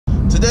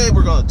Today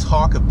we're going to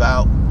talk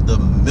about the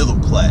middle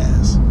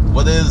class.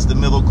 What is the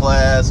middle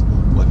class?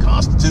 What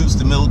constitutes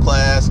the middle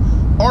class?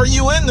 Are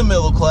you in the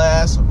middle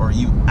class? Or are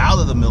you out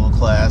of the middle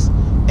class?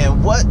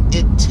 And what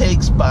it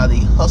takes by the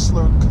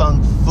hustler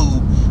kung fu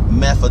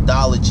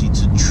methodology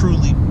to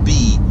truly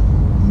be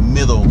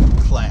middle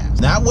class.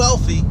 Not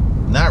wealthy,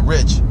 not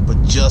rich,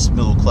 but just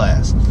middle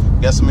class.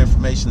 Got some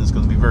information that's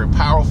going to be very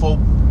powerful.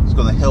 It's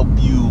going to help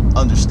you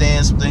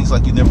understand some things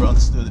like you never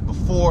understood it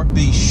before.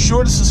 Be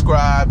sure to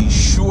subscribe. Be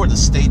sure to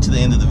stay to the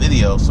end of the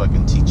video so I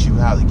can teach you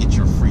how to get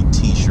your free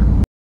t-shirt.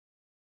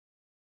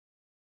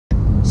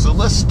 So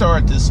let's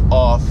start this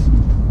off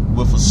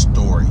with a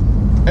story.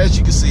 As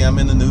you can see, I'm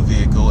in the new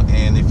vehicle,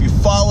 and if you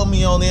follow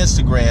me on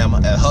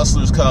Instagram at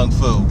Hustlers Kung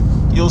Fu,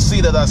 you'll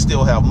see that I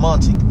still have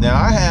Monty.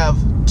 Now, I have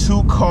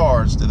 2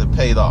 cars that are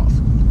paid off.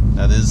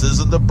 Now, this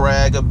isn't the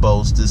brag or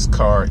boast. This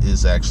car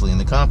is actually in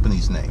the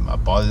company's name. I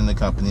bought it in the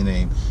company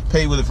name,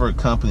 paid with it for a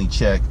company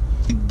check.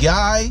 The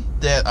guy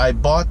that I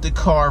bought the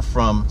car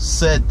from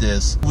said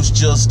this, was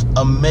just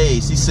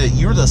amazed. He said,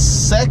 "You're the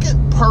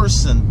second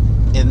person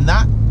in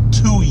not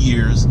 2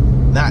 years,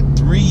 not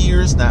 3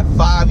 years, not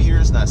 5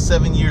 years, not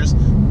 7 years,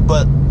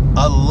 but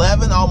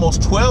 11,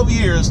 almost 12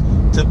 years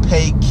to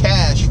pay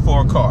cash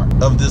for a car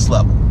of this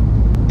level."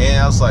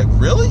 And I was like,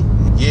 really?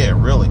 Yeah,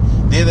 really.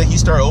 Then he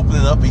started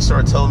opening up. He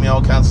started telling me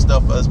all kinds of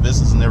stuff about his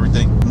business and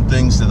everything, and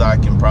things that I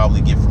can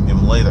probably get from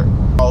him later.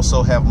 I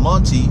also have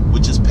Monty,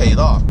 which is paid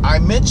off. I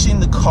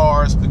mentioned the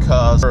cars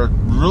because there are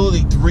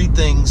really 3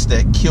 things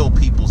that kill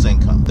people's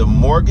income: the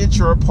mortgage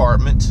or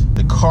apartment,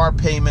 the car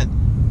payment,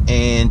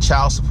 and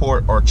child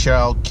support or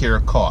child care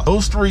cost.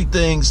 Those 3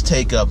 things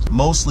take up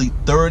mostly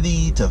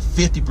 30 to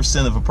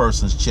 50% of a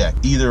person's check.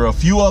 Either a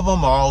few of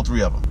them or all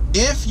 3 of them.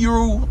 If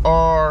you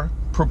are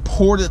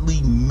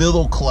purportedly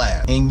middle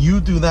class and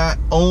you do not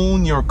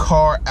own your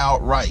car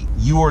outright,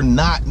 you are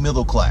not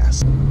middle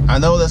class. I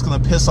know that's going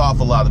to piss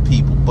off a lot of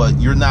people, but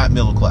you're not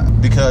middle class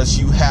because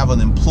you have an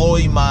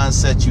employee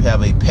mindset, you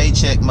have a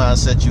paycheck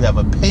mindset, you have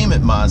a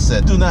payment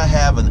mindset. You do not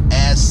have an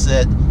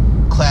asset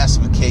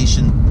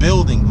classification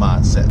building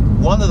mindset.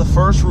 One of the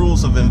first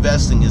rules of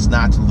investing is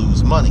not to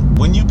lose money.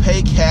 When you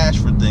pay cash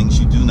for things,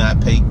 you do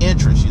not pay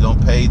interest. You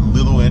don't pay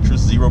little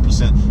interest,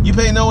 0%. You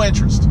pay no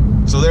interest.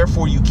 So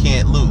therefore you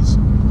can't lose.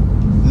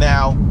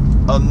 Now,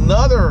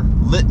 another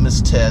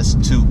litmus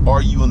test to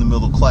are you in the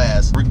middle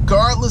class,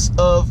 regardless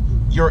of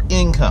your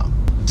income.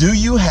 Do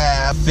you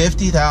have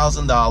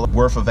 $50,000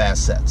 worth of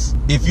assets?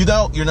 If you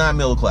don't, you're not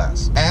middle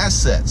class.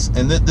 Assets,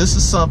 and this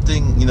is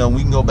something, you know,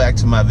 we can go back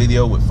to my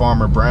video with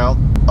Farmer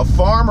Brown. A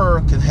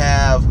farmer can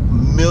have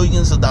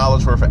millions of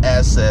dollars worth of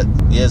assets.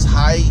 He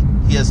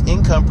has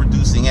income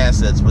producing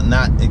assets, but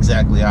not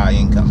exactly high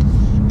income.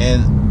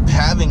 And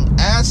having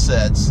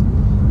assets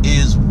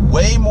is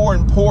way more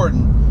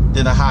important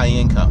than a high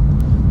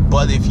income.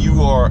 But if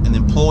you are an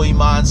employee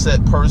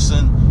mindset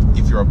person,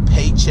 if you're a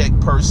paycheck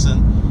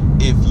person,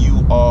 if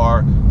you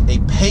are a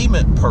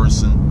payment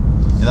person,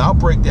 and I'll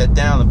break that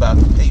down about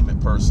the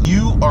payment person,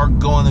 you are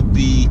going to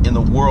be in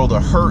a world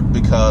of hurt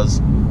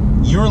because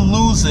you're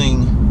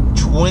losing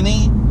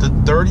 20 to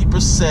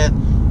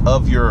 30%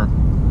 of your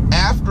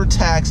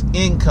after-tax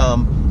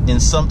income in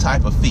some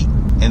type of fee.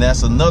 And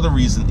that's another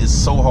reason it's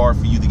so hard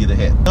for you to get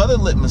ahead. Another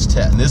litmus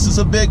test, and this is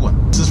a big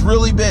one. This is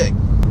really big.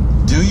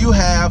 Do you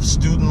have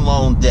student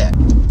loan debt?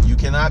 You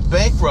cannot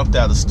bankrupt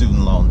out of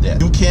student loan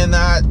debt. You can't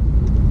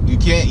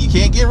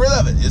get rid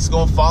of it. It's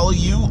going to follow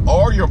you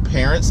or your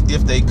parents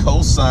if they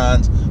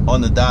co-signed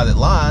on the dotted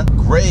line.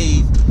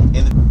 Grave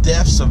in the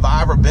death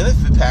survivor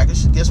benefit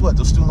package, guess what?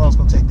 Those student loans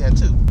going to take that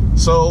too.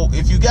 So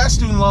if you got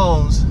student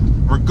loans,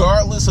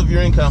 regardless of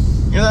your income,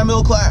 you're not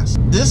middle class.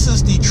 This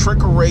is the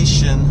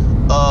trickeration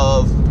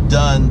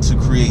done to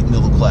create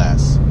middle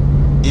class.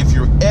 If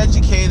you're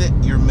educated,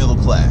 you're middle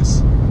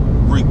class,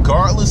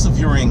 regardless of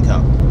your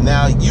income.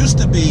 Now, it used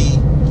to be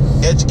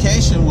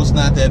education was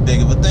not that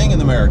big of a thing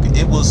in America.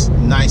 It was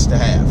nice to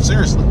have.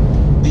 Seriously.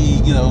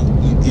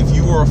 If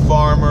you were a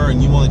farmer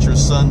and you wanted your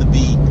son to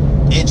be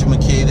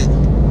educated,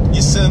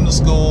 you send him to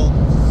school,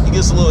 he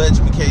gets a little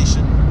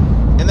education,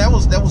 and that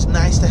was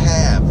nice to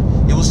have.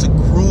 It was the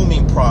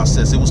grooming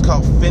process. It was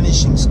called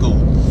finishing school.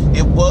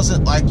 It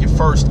wasn't like your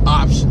first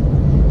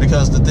option,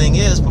 because the thing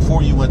is,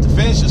 before you went to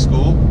finishing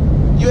school,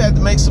 you had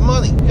to make some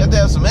money. You had to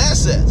have some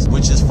assets,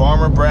 which is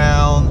Farmer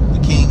Brown, the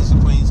kings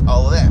and queens,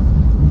 all of that.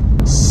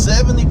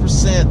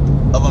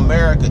 70% of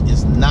America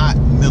is not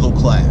middle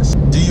class.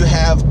 Do you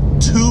have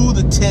 $2,000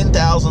 to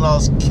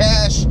 $10,000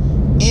 cash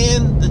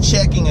in the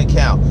checking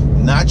account?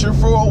 Not your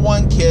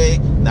 401k,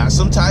 not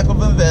some type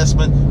of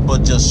investment,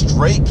 but just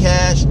straight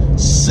cash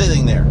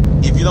sitting there.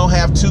 If you don't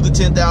have $2,000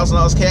 to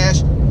 $10,000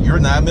 cash, you're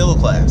not middle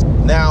class.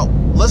 Now,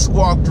 let's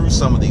walk through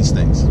some of these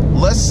things.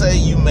 Let's say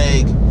you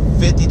make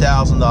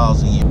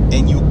 $50,000 a year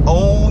and you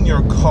own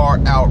your car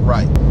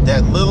outright.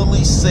 That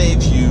literally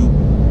saves you.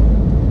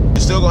 You're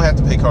still gonna have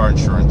to pay car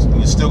insurance, and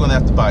you're still gonna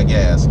have to buy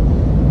gas,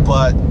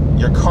 but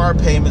your car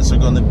payments are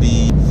gonna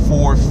be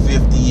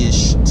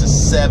 $450-ish to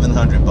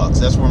 $700.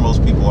 That's where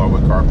most people are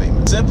with car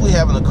payments. Simply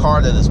having a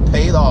car that is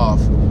paid off,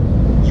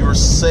 you're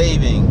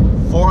saving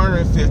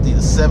 $450 to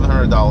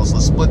 $700.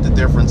 Let's split the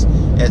difference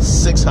at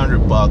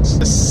 $600 bucks.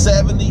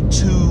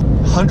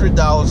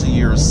 $7,200 a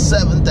year,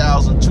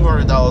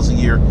 $7,200 a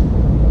year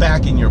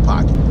back in your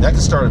pocket. That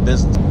could start a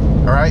business.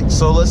 All right,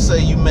 so let's say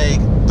you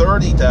make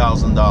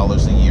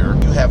 $30,000 a year.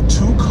 You have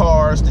 2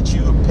 cars that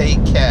you have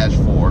paid cash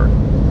for,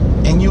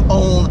 and you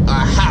own a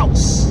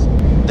house.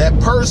 That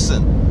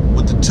person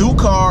with the 2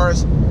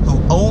 cars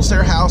who owns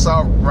their house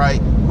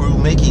outright, who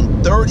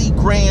making 30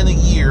 grand a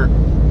year,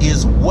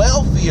 is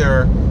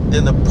wealthier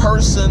than the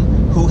person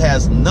who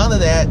has none of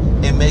that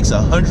and makes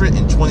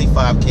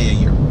 $125K a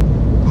year.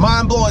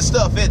 Mind-blowing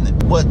stuff, isn't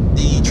it? What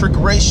the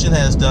trickeration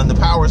has done, the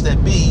powers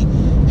that be,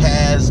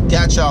 has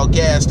got y'all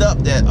gassed up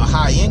that a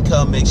high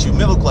income makes you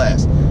middle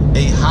class.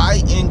 A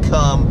high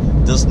income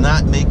does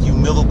not make you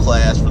middle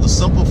class, for the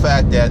simple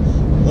fact that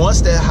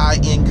once that high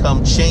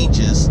income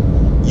changes,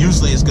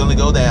 usually it's going to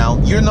go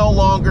down. You're no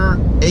longer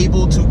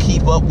able to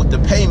keep up with the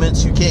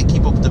payments. You can't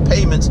keep up with the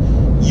payments.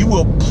 You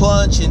will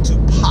plunge into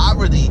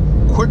poverty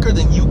quicker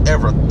than you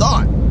ever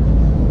thought.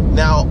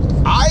 Now,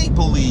 I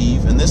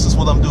believe, and this is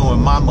what I'm doing with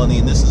my money,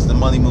 and this is the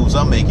money moves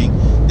I'm making,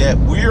 that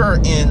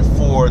we're in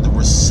for the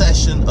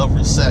recession of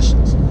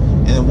recessions.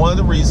 And one of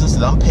the reasons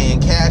that I'm paying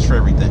cash for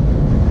everything.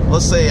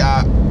 Let's say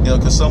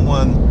because a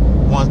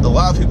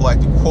lot of people like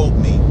to quote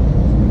me,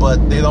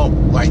 but they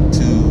don't like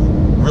to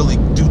really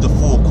do the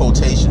full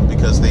quotation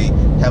because they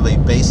have a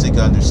basic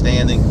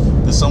understanding.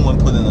 Because someone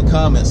put in the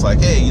comments like,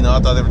 hey, I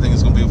thought everything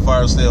was going to be a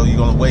fire sale. You're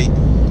going to wait.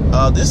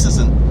 This is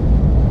an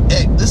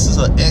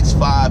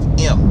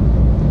X5M.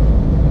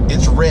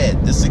 It's red.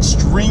 It's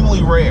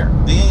extremely rare.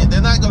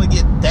 They're not going to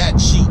get that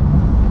cheap.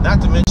 Not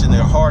to mention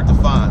they're hard to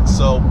find.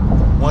 So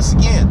once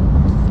again,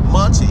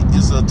 Monty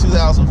is a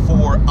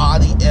 2004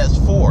 Audi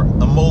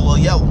S4, a Mola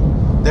yellow.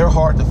 They're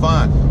hard to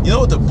find. You know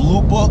what the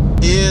blue book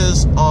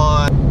is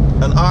on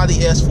an Audi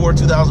S4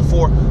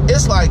 2004?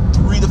 It's like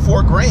 3 to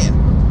 4 grand,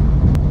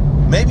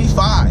 maybe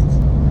 5.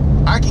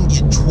 I can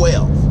get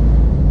 12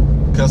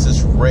 because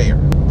it's rare.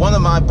 One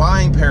of my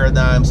buying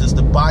paradigms is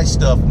to buy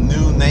stuff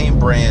new, name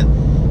brand,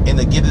 and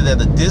to get it at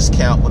a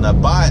discount when I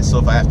buy it, so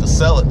if I have to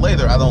sell it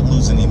later, I don't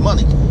lose any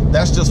money.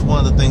 That's just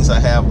one of the things I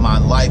have my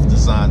life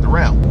designed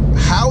around.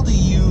 How do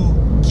you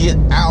get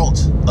out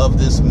of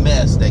this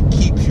mess that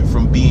keeps you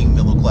from being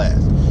middle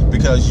class?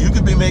 Because you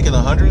could be making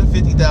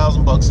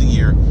 $150,000 a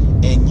year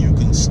and you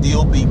can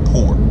still be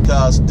poor,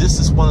 because this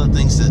is one of the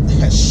things that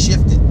has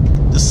shifted.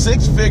 The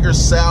 6-figure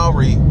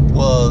salary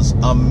was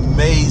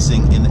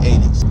amazing in the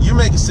 80s. You're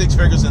making 6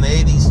 figures in the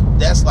 80s,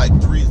 that's like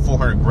 300 to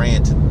 400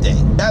 grand today.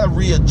 You gotta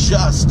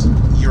readjust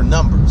your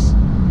numbers.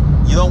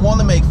 You don't want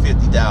to make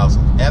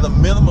 50,000. At a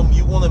minimum,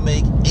 you want to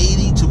make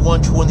 80 to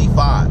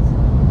 125.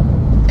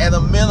 At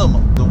a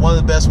minimum. One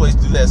of the best ways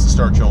to do that is to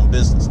start your own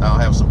business. I'll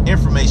have some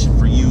information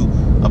for you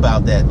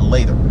about that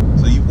later.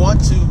 So you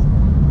want to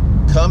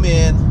come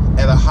in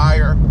at a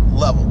higher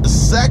level. The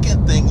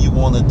second thing you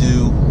want to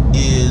do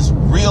is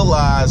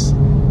realize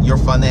your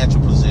financial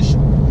position.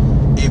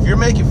 If you're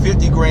making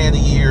 50 grand a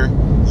year,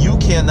 you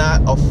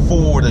cannot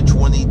afford a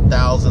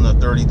 $20,000 or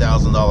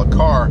 $30,000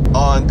 car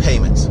on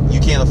payments. You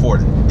can't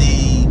afford it.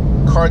 The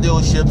car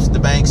dealerships, the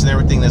banks and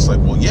everything, that's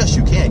like, well, yes,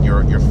 you can.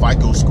 Your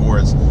FICO score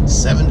is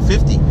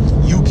 750.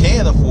 You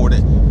can afford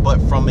it, but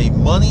from a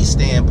money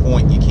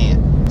standpoint, you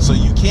can't. So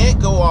you can't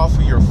go off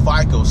of your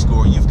FICO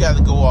score. You've got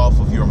to go off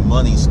of your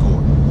money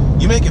score.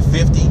 You make it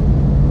 50,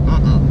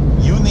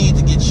 you need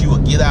to get you a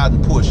get out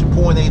and push, a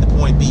point A to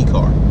point B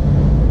car.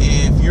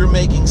 If you're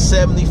making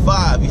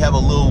 75, you have a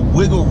little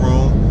wiggle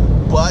room,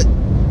 but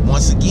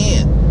once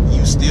again,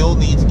 you still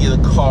need to get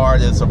a car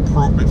that's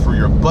appropriate for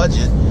your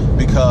budget,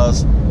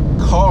 because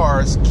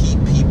cars keep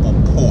people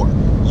poor.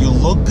 You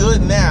look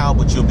good now,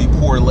 but you'll be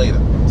poor later.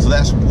 So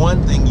that's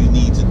one thing you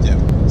need to do.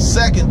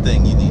 Second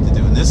thing you need to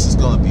do, and this is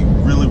going to be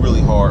really,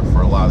 really hard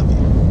for a lot of you,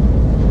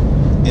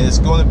 and it's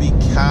going to be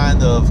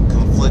kind of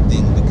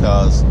conflicting,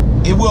 because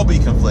it will be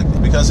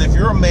conflicting. Because if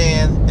you're a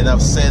man, and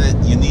I've said it,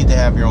 you need to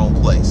have your own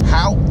place.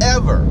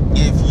 However,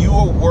 if you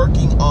are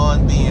working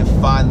on being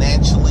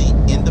financially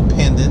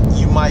independent,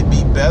 you might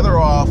be better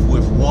off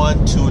with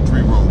 1, 2, or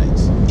 3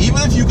 roommates.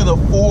 Even if you can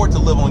afford to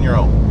live on your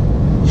own,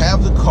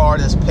 have the car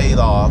that's paid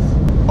off,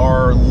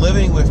 or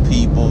living with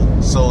people,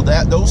 so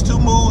that those 2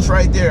 moves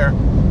right there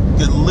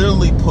could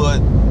literally put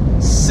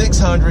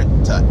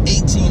 $600 to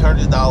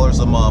 $1,800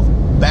 a month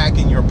back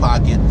in your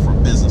pocket for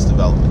business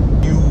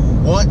development. You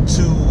want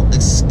to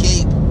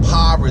escape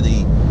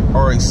poverty,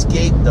 or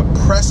escape the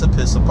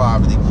precipice of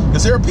poverty,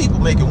 because there are people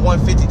making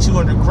 150,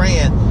 200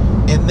 grand,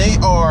 and they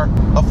are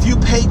a few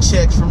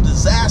paychecks from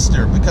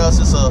disaster, because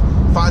it's a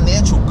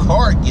financial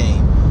card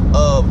game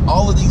of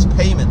all of these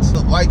payments.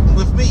 Like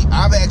with me,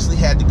 I've actually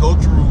had to go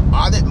through,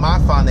 audit my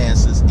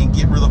finances and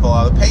get rid of a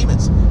lot of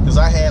payments, because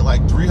I had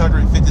like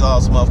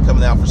 $350 a month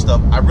coming out for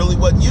stuff I really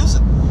wasn't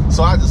using.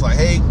 So I just like,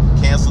 hey,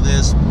 cancel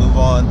this, move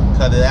on,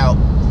 cut it out.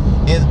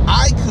 And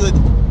I could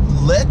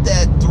let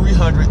that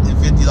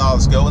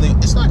 $350 go,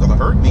 and it's not gonna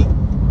hurt me,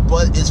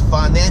 but it's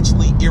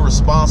financially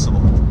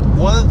irresponsible.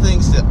 One of the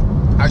things that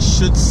I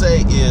should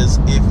say is,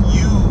 if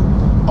you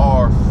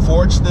are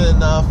fortunate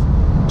enough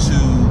to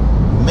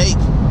make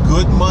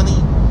good money,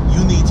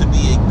 you need to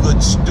be a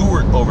good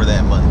steward over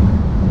that money.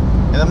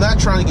 And I'm not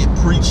trying to get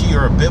preachy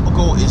or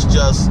biblical. It's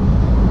just,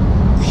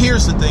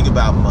 here's the thing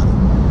about money.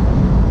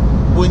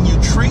 When you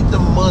treat the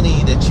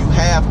money that you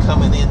have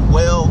coming in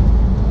well,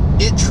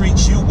 it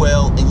treats you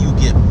well and you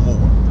get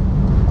more.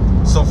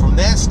 So from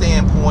that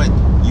standpoint,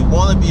 you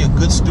want to be a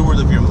good steward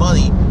of your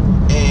money,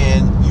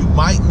 and you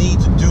might need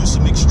to do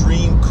some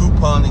extreme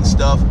couponing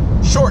stuff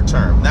short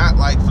term, not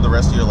like for the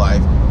rest of your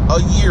life, a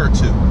year or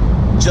two,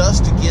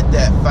 just to get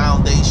that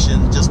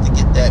foundation, just to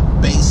get that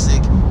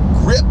basic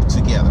grip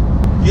together.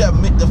 You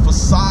have the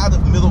facade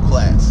of middle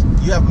class.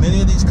 You have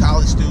many of these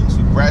college students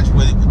who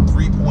graduated with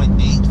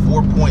 3.8,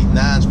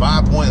 4.9s,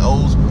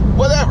 5.0s,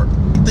 whatever.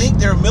 They think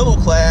they're middle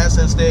class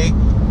as they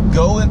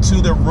go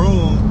into the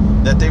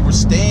room that they were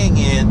staying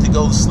in to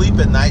go to sleep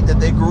at night that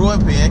they grew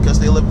up in, because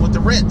they live with the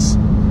rents.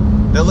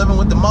 They're living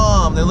with the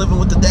mom, they're living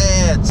with the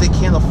dads. They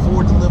can't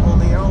afford to live on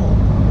their own.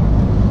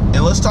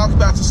 And let's talk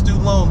about the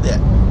student loan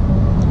debt.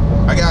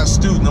 I got a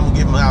student, I'm gonna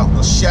give him out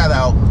a shout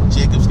out.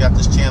 Jacob's got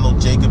this channel,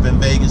 Jacob in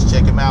Vegas,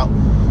 check him out.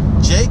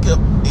 Jacob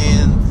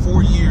in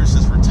 4 years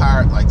has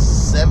retired like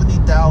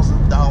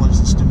 $70,000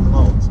 in student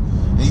loans.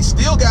 And he's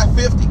still got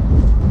 50.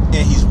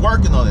 And he's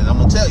working on it. I'm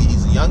gonna tell you,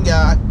 he's a young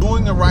guy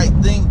doing the right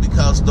thing,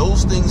 because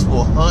those things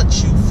will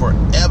haunt you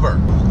forever.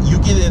 You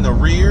get in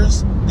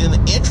arrears, then the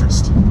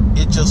interest,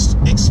 it just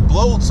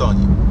explodes on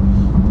you.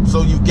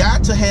 So you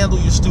got to handle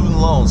your student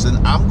loans. And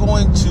I'm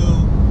going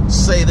to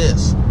say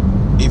this.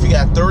 If you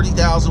got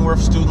 30,000 worth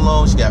of student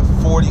loans, you got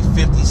 40,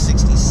 50,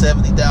 60,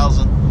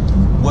 70,000.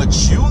 What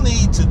you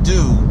need to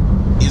do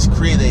is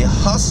create a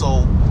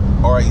hustle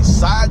or a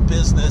side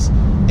business,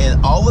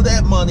 and all of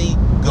that money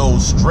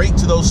goes straight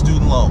to those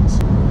student loans.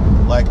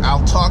 Like,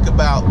 I'll talk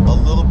about a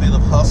little bit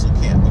of hustle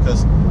camp,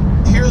 because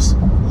here's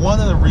one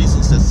of the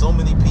reasons that so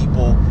many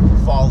people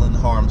fall in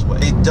harm's way.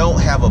 They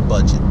don't have a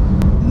budget,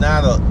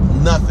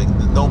 nothing,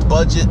 no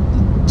budget,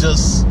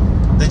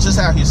 they're just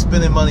out here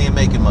spending money and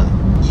making money.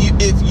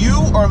 If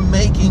you are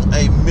making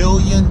 $1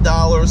 million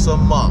a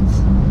month,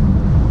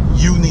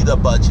 you need a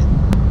budget.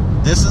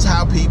 This is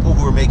how people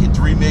who are making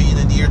 $3 million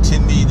a year,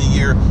 $10 million a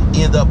year,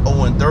 end up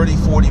owing 30,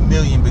 40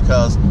 million,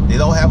 because they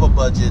don't have a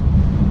budget.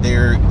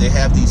 They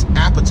have these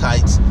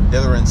appetites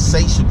that are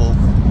insatiable.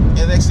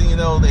 And next thing you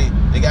know, they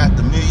got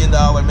the $1 million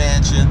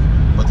mansion,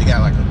 but they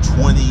got like a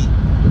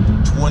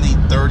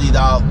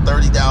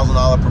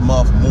 $30,000 per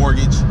month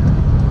mortgage.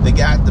 They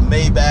got the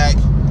Maybach.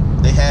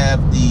 They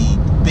have the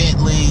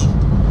Bentley,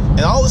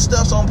 and all the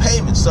stuff's on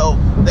payment. So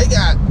they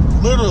got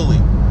literally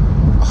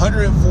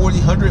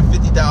 $140,000,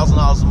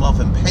 $150,000 a month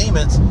in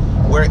payments,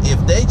 where if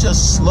they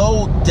just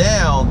slowed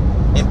down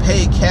and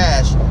paid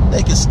cash,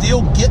 they could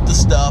still get the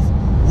stuff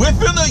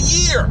within a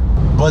year.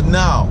 But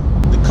now,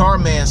 the car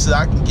man said,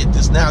 I can get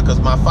this now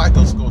because my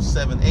FICO score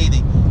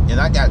 780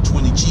 and I got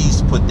 20 G's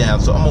to put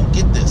down. So I'm going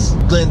to get this.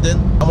 Glendon,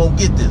 I'm going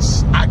to get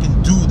this. I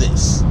can do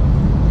this.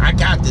 I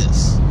got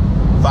this.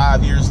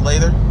 5 years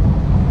later,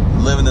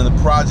 living in the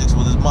projects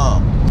with his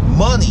mom.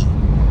 Money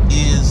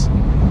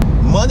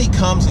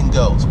comes and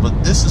goes,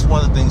 but this is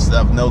one of the things that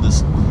I've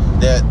noticed,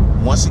 that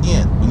once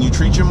again, when you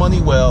treat your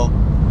money well,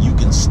 you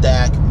can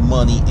stack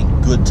money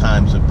in good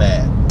times or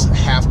bad. You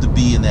have to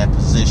be in that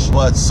position.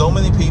 But so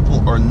many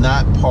people are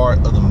not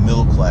part of the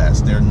middle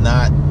class.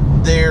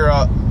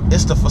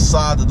 It's the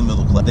facade of the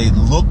middle class. They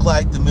look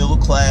like the middle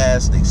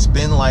class, they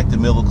spend like the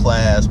middle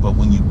class, but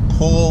when you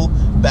pull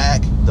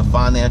back the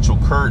financial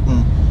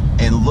curtain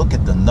and look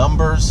at the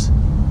numbers,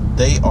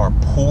 they are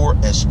poor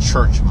as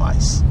church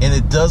mice. And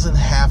it doesn't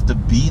have to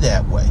be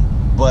that way,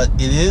 but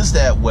it is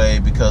that way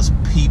because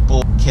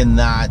people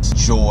cannot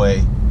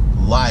enjoy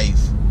life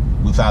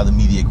without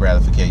immediate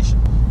gratification.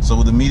 So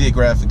with immediate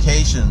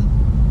gratification,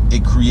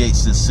 it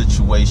creates this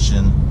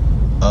situation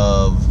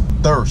of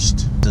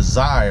thirst,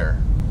 desire,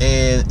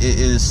 and it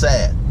is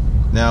sad.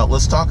 Now,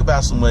 let's talk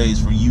about some ways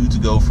for you to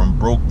go from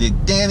broke dick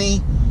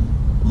Danny,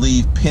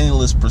 leave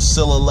penniless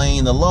Priscilla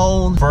Lane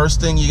alone.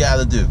 First thing you got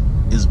to do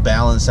is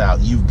balance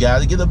out. You've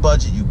got to get a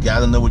budget. You've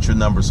got to know what your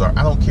numbers are.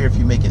 I don't care if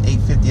you're making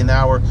 $8.50 an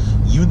hour.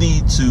 You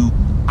need to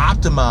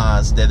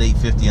optimize that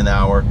 $8.50 an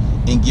hour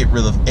and get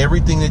rid of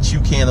everything that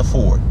you can't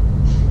afford.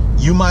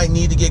 You might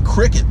need to get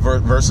Cricket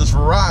versus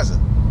Verizon.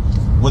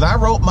 When I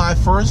wrote my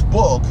first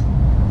book,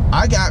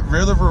 I got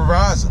rid of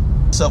Verizon.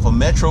 Myself a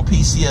Metro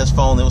PCS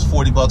phone that was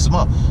 $40 a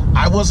month.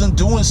 I wasn't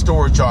doing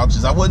storage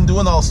auctions. I wasn't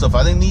doing all this stuff.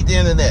 I didn't need the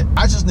internet.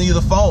 I just needed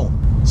a phone.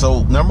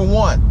 So number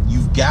one,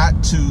 you've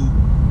got to,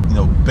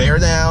 bear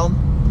down,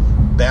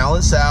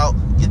 balance out,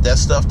 get that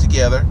stuff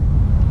together.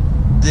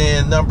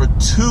 Then number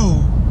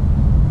two,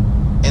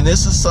 and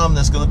this is something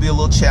that's going to be a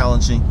little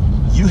challenging,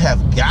 you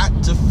have got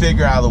to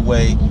figure out a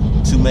way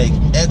to make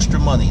extra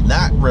money,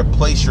 not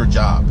replace your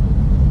job,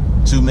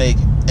 to make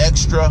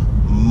extra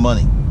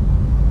money.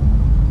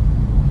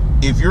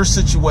 If your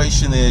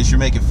situation is you're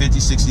making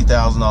 $50,000,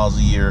 $60,000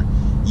 a year,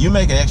 you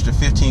make an extra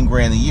 15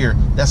 grand a year,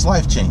 that's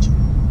life changing.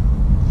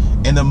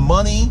 And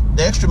the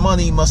extra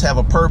money must have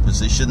a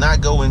purpose. It should not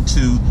go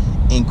into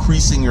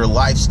increasing your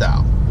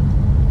lifestyle.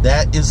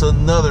 That is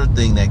another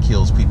thing that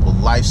kills people,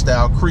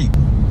 lifestyle creep.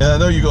 And I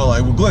know you're going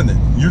like, well,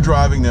 Glendon, you're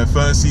driving that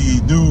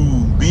fancy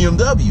new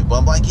BMW. But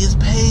I'm like, it's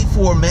paid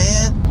for,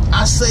 man.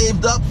 I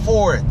saved up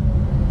for it.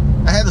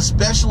 I had a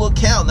special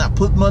account and I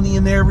put money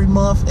in there every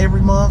month.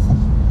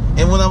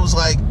 And when I was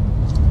like,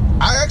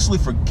 I actually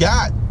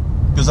forgot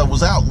because I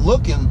was out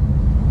looking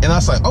and I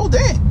was like, oh,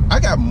 dang, I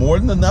got more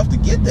than enough to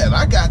get that.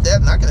 I got that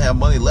and I can have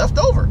money left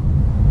over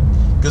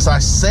because I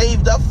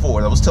saved up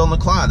for it. I was telling the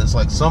client, it's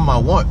like something I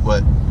want,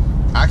 but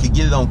I could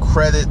get it on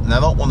credit and I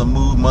don't want to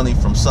move money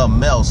from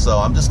something else. So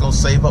I'm just going to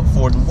save up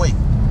for it and wait.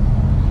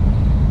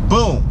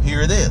 Boom,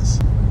 here it is.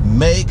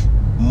 Make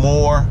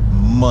more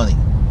money.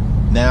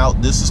 Now,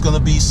 this is going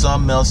to be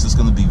something else that's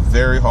going to be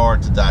very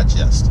hard to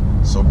digest.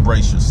 So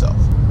brace yourself.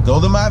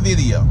 Go to my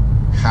video,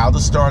 how to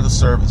start a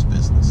service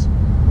business.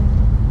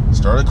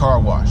 Start a car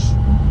wash.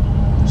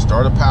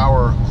 Start a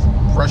power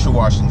pressure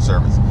washing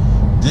service.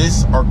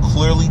 These are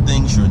clearly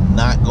things you're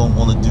not going to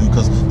want to do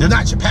because they're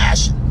not your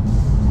passion.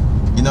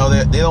 You know,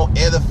 they don't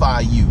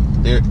edify you.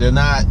 They're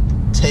not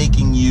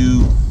taking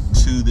you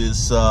to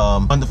this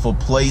wonderful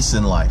place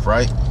in life,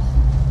 right?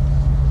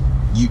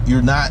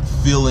 You're not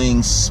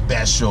feeling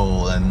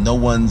special and no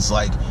one's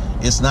like,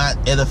 it's not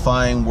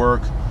edifying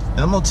work. And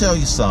I'm gonna tell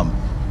you something.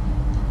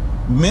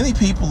 Many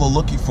people are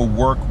looking for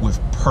work with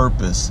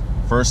purpose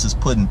versus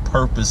putting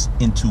purpose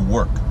into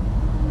work.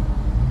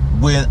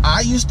 When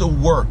I used to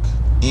work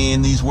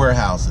in these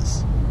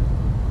warehouses,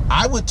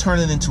 I would turn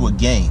it into a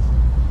game.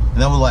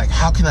 And I was like,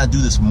 how can I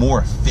do this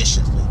more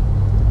efficiently?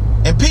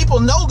 And people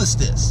noticed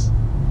this.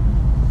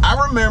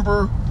 I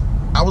remember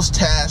I was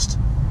tasked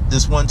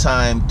this one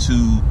time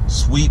to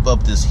sweep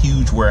up this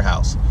huge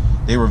warehouse.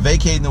 They were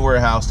vacating the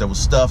warehouse. There was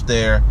stuff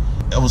there.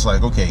 I was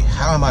like, okay,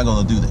 how am I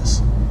going to do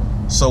this?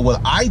 So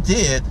what I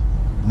did,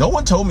 no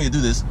one told me to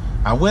do this.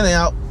 I went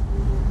out,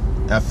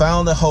 I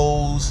found the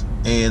hose,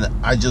 and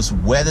I just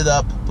wetted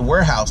up the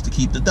warehouse to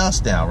keep the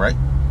dust down, right?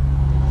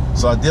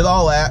 So I did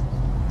all that.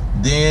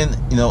 Then,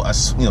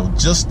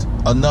 just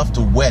enough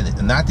to wet it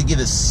and not to get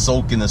it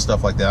soaking and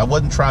stuff like that. I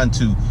wasn't trying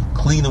to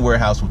clean the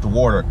warehouse with the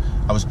water.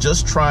 I was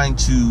just trying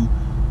to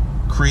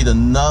create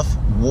enough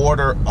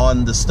water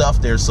on the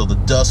stuff there so the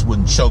dust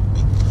wouldn't choke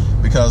me,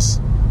 because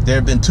there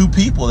had been two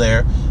people there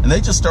and they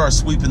just started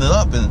sweeping it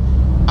up, and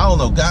I don't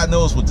know, God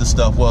knows what this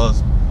stuff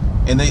was,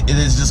 and it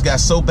just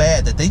got so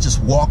bad that they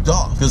just walked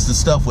off because the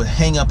stuff would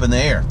hang up in the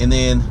air. And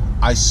then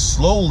I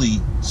slowly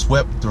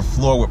swept the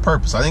floor with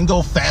purpose. I didn't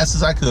go fast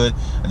as I could.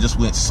 I just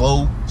went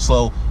slow,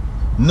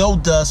 no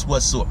dust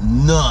whatsoever,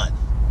 none.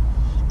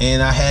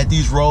 And I had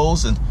these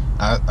rolls and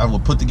I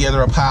would put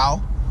together a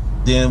pile.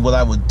 Then what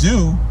I would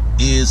do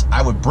is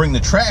I would bring the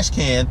trash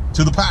can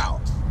to the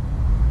pile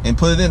and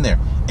put it in there.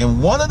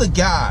 And one of the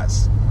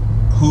guys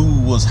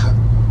who was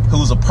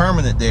a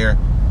permanent there,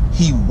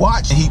 he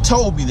watched and he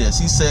told me this.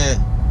 He said,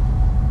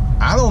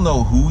 I don't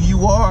know who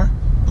you are,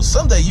 but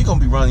someday you're gonna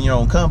be running your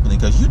own company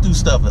because you do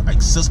stuff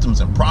like systems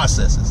and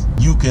processes.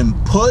 You can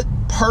put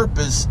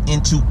purpose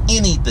into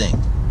anything.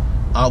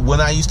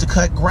 When I used to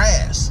cut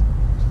grass,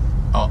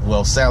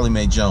 well, Sally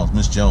Mae Jones,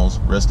 Miss Jones,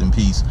 rest in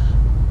peace,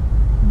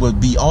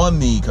 would be on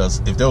me because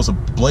if there was a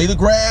blade of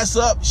grass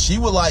up, she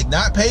would like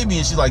not pay me,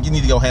 and she's like, you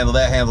need to go handle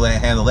that, handle that,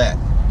 handle that,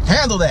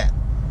 handle that.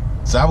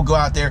 So I would go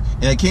out there,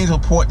 and it came to a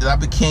point that I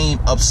became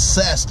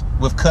obsessed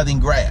with cutting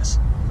grass.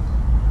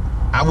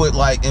 I would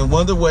like, and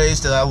one of the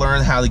ways that I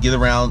learned how to get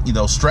around,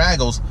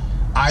 straggles,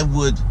 I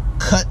would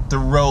cut the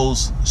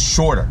rows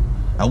shorter.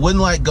 I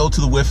wouldn't like go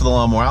to the width of the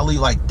lawnmower. I'll leave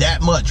like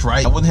that much,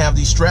 right? I wouldn't have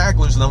these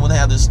stragglers and I wouldn't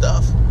have this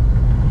stuff.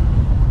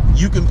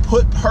 You can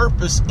put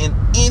purpose in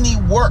any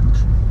work.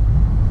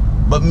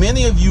 But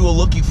many of you are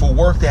looking for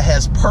work that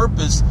has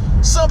purpose,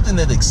 something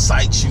that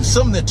excites you,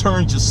 something that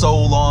turns your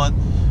soul on.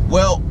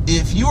 Well,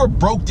 if you're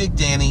broke Dick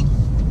Danny,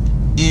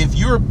 if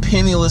you're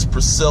penniless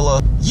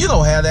Priscilla, you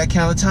don't have that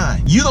kind of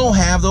time. You don't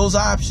have those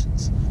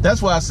options.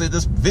 That's why I say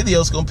this video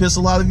is going to piss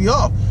a lot of you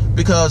off,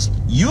 because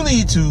you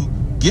need to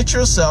get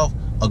yourself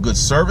a good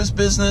service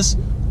business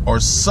or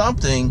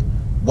something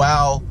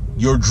while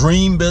your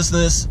dream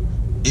business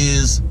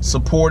is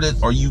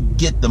supported, or you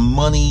get the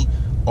money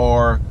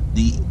or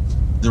the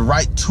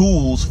right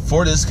tools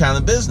for this kind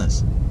of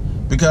business,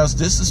 because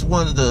this is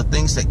one of the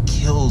things that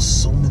kills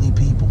so many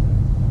people.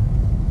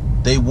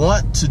 They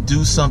want to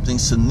do something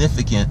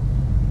significant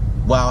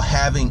while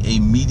having a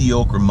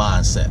mediocre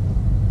mindset,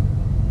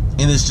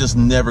 and it's just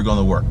never going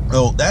to work.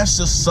 So that's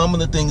just some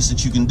of the things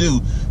that you can do,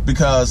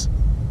 because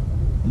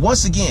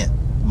once again,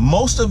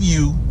 most of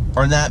you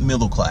are not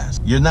middle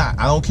class. You're not.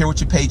 I don't care what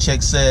your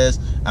paycheck says.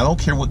 I don't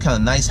care what kind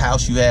of nice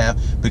house you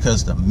have,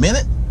 because the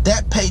minute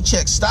that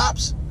paycheck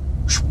stops,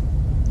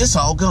 it's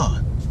all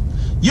gone.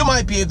 You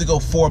might be able to go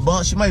 4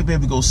 months. You might be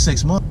able to go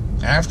 6 months.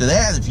 After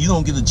that, if you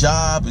don't get a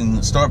job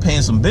and start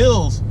paying some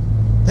bills,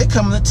 they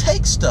coming to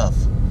take stuff.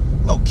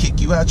 They'll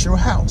kick you out your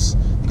house.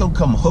 They're going to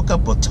come hook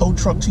up a tow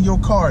truck to your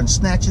car and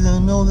snatch it in the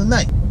middle of the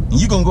night. And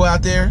you're going to go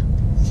out there,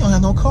 you don't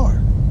have no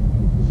car.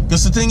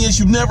 Because the thing is,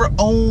 you never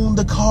owned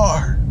the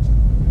car.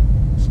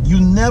 You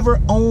never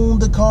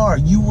owned the car.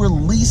 You were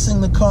leasing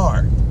the car.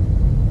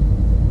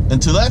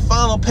 Until that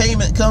final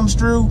payment comes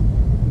through,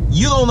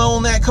 you don't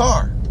own that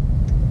car.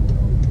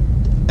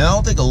 And I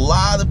don't think a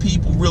lot of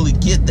people really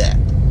get that.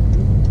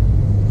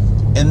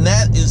 And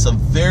that is a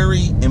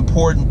very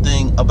important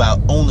thing about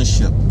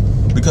ownership,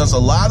 because a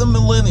lot of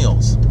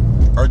millennials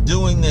are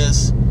doing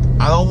this.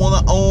 I don't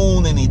want to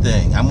own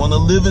anything. I'm going to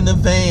live in the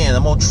van.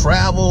 I'm going to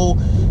travel.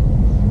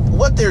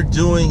 What they're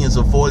doing is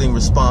avoiding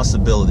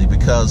responsibility,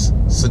 because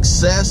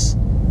success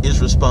is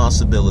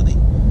responsibility.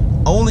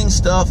 Owning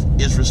stuff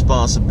is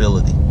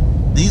responsibility.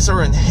 These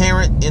are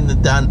inherent in the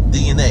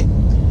DNA.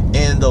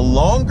 And the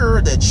longer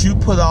that you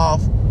put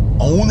off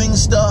owning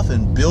stuff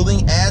and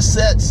building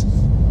assets,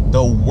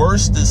 the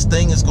worse this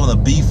thing is going to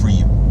be for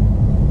you.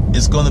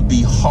 It's going to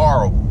be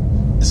horrible.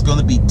 It's going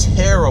to be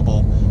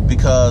terrible,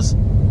 because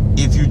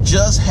if you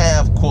just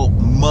have, quote,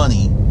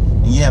 money,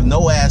 and you have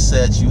no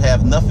assets, you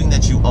have nothing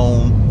that you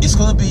own, it's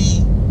going to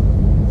be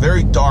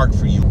very dark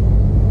for you.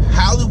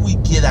 How do we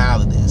get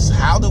out of this?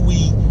 How do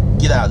we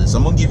get out of this?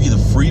 I'm going to give you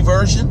the free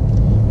version,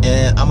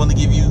 and I'm going to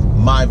give you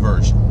my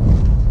version.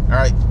 All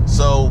right.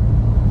 So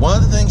one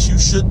of the things you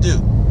should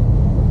do,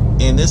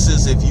 and this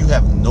is if you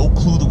have no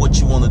clue to what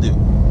you want to do,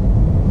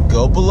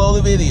 go below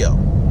the video,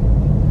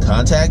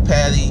 contact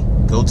Patty,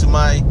 go to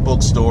my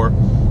bookstore,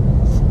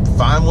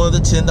 find one of the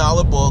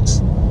 $10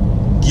 books,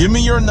 give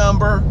me your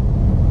number,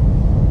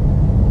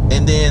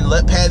 and then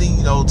let Patty,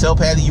 tell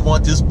Patty you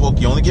want this book.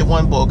 You only get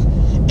one book,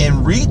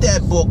 and read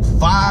that book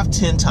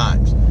 5-10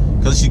 times.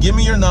 Because you give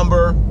me your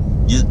number,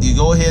 you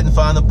go ahead and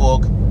find the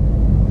book.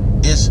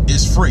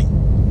 It's free.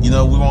 We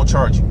won't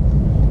charge you.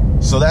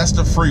 So that's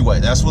the free way.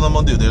 That's what I'm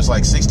going to do. There's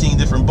like 16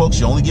 different books.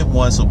 You only get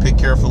one, so pick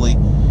carefully,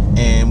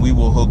 and we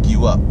will hook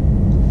you up.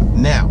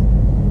 Now,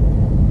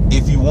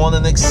 if you want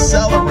an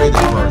accelerated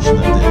version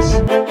of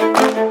this,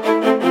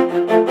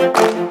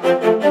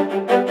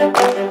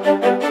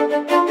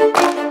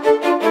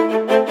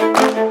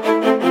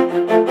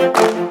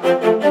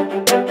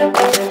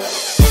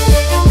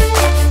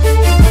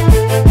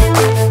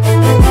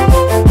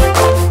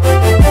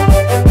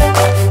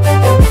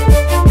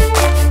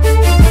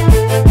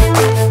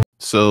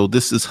 so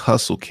this is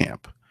Hustle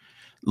Camp.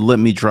 Let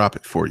me drop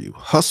it for you.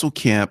 Hustle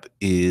Camp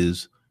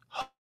is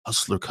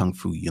Hustler Kung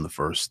Fu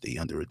University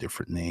under a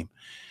different name.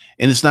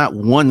 And it's not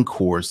one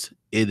course,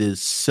 it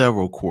is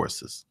several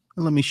courses.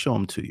 And let me show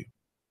them to you.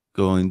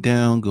 Going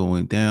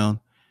down.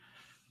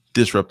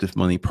 Disruptive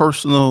Money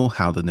Personal,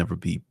 How to Never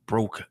Be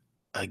Broke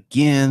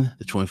Again,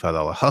 the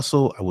 $25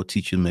 Hustle. I will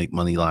teach you to make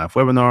money live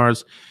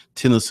webinars,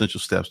 10 essential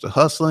steps to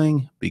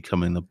hustling,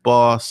 becoming the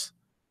boss,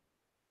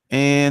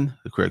 and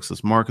the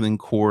Craigslist marketing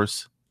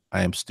course.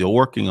 I am still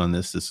working on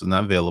this. This is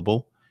not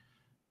available.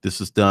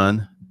 This is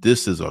done.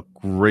 This is a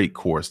great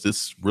course.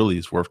 This really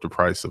is worth the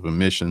price of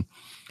admission.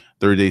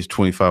 30 Days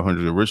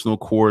 2,500 original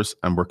course.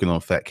 I'm working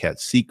on Fat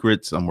Cat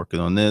Secrets. I'm working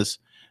on this.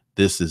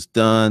 This is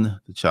done.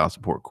 The child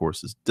support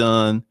course is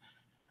done.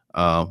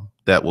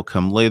 That will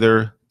come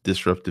later.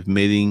 Disruptive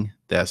Mating,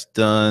 that's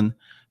done.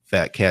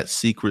 Fat Cat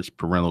Secrets,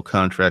 Parental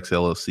Contracts,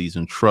 LLCs,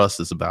 and Trusts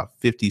is about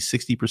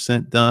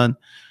 50-60% done.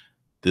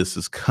 This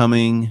is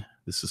coming.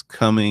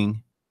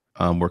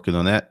 I'm working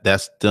on that.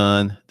 That's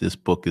done. This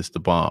book is the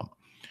bomb.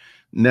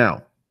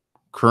 Now,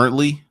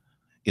 currently,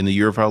 in the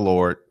year of our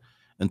Lord,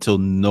 until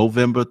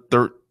November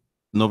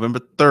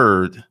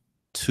 3rd,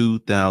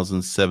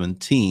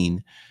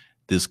 2017,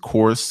 this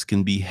course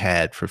can be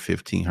had for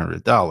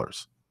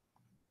 $1,500.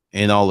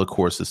 And all the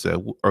courses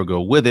that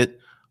go with it,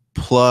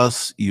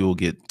 plus you'll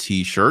get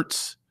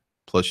t-shirts,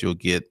 plus you'll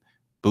get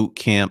boot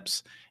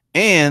camps.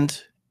 And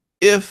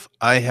if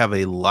I have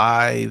a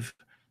live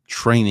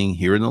training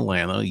here in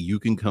Atlanta, you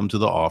can come to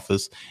the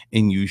office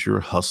and use your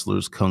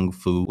Hustlers Kung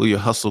Fu or your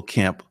Hustle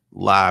Camp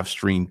live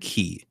stream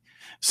key.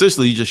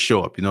 Essentially, you just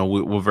show up.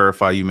 We'll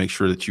verify you, make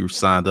sure that you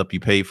signed up, you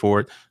paid for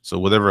it. So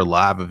whatever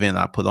live event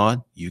I put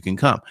on, you can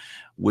come,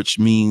 which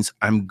means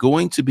I'm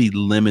going to be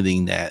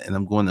limiting that, and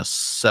I'm going to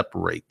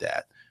separate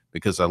that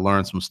because I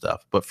learned some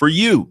stuff. But for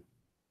you,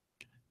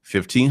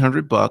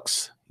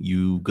 $1,500,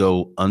 you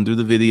go under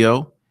the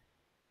video.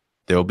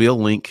 There'll be a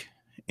link,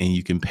 and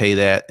you can pay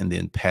that, and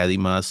then Patty,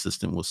 my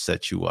assistant, will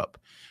set you up.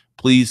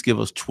 Please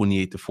give us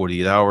 28 to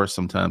 48 hours.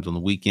 Sometimes on the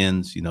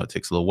weekends, it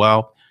takes a little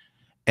while.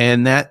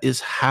 And that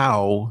is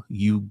how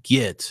you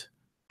get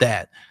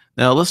that.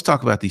 Now, let's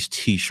talk about these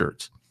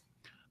t-shirts.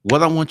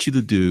 What I want you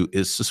to do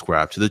is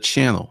subscribe to the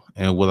channel.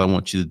 And what I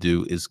want you to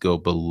do is go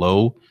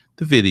below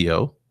the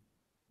video,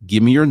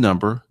 give me your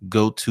number,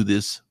 go to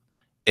this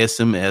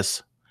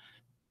SMS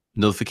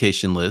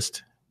notification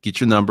list,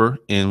 get your number.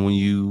 And when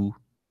you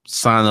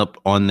sign up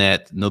on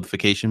that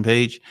notification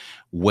page,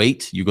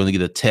 wait, you're going to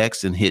get a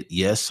text and hit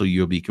yes. So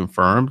you'll be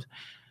confirmed.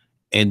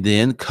 And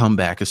then come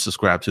back and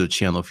subscribe to the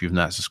channel if you've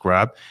not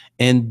subscribed.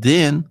 And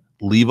then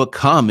leave a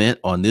comment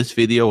on this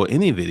video or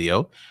any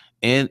video.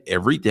 And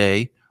every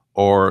day,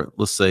 or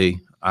let's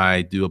say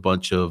I do a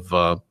bunch of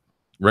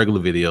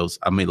regular videos,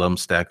 I may let them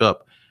stack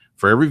up.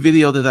 For every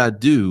video that I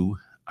do,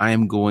 I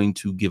am going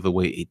to give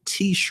away a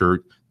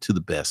t-shirt to the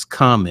best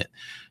comment.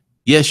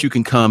 Yes, you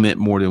can comment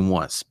more than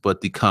once,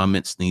 but the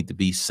comments need to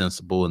be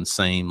sensible and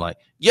same like,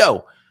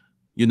 yo,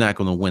 you're not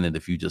going to win it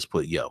if you just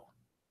put yo.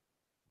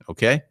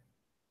 Okay.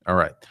 All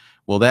right.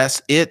 Well,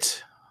 that's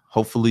it.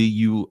 Hopefully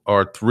you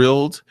are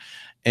thrilled,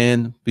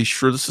 and be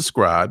sure to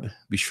subscribe.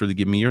 Be sure to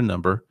give me your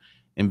number,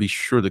 and be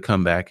sure to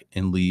come back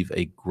and leave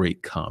a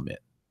great comment.